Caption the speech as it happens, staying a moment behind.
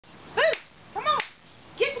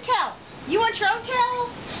You want your own towel?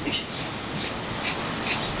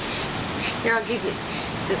 Here, I'll give you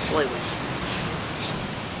this blue one.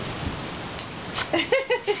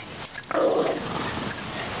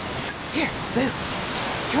 Here, Boo.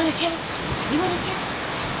 You want a towel? You want a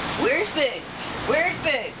towel? Where's Boo? Where's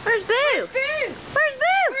Boo? Where's Boo? Where's Boo? Where's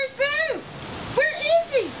Boo? Where's Boo? Where is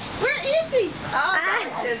he? Where is he? Oh,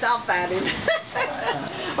 it's all fatted.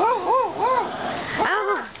 Oh,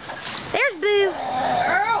 there's Boo.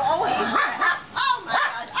 Oh, he's fat. Oh my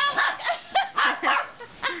God. Oh my God.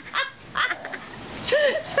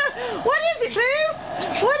 What is it, Boo?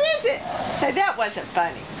 What is it? Say, that wasn't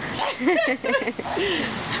funny.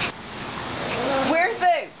 Where's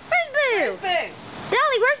Boo? Where's Boo? Where's Boo?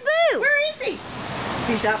 Dolly, where's Boo? Where is he?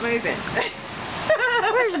 He's not moving.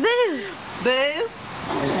 Where's Boo? Boo?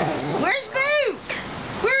 Where's Boo?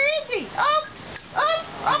 Where is he? Oh,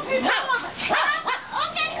 he's gone.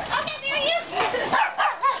 Okay, there he is.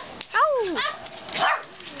 Oh.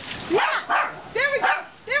 Yeah, there we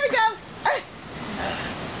go.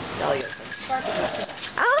 Dolly,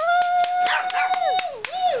 Oh.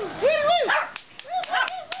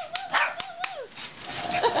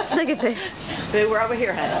 Look at Boo. Boo, we're over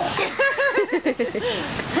here, honey.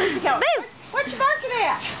 Where's he going? Boo. What you barking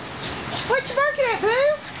at? What you barking at,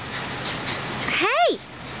 Boo? Hey.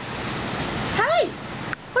 Hey,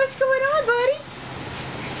 what's going on, buddy?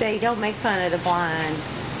 Say, don't make fun of the blind.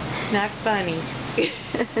 Not funny.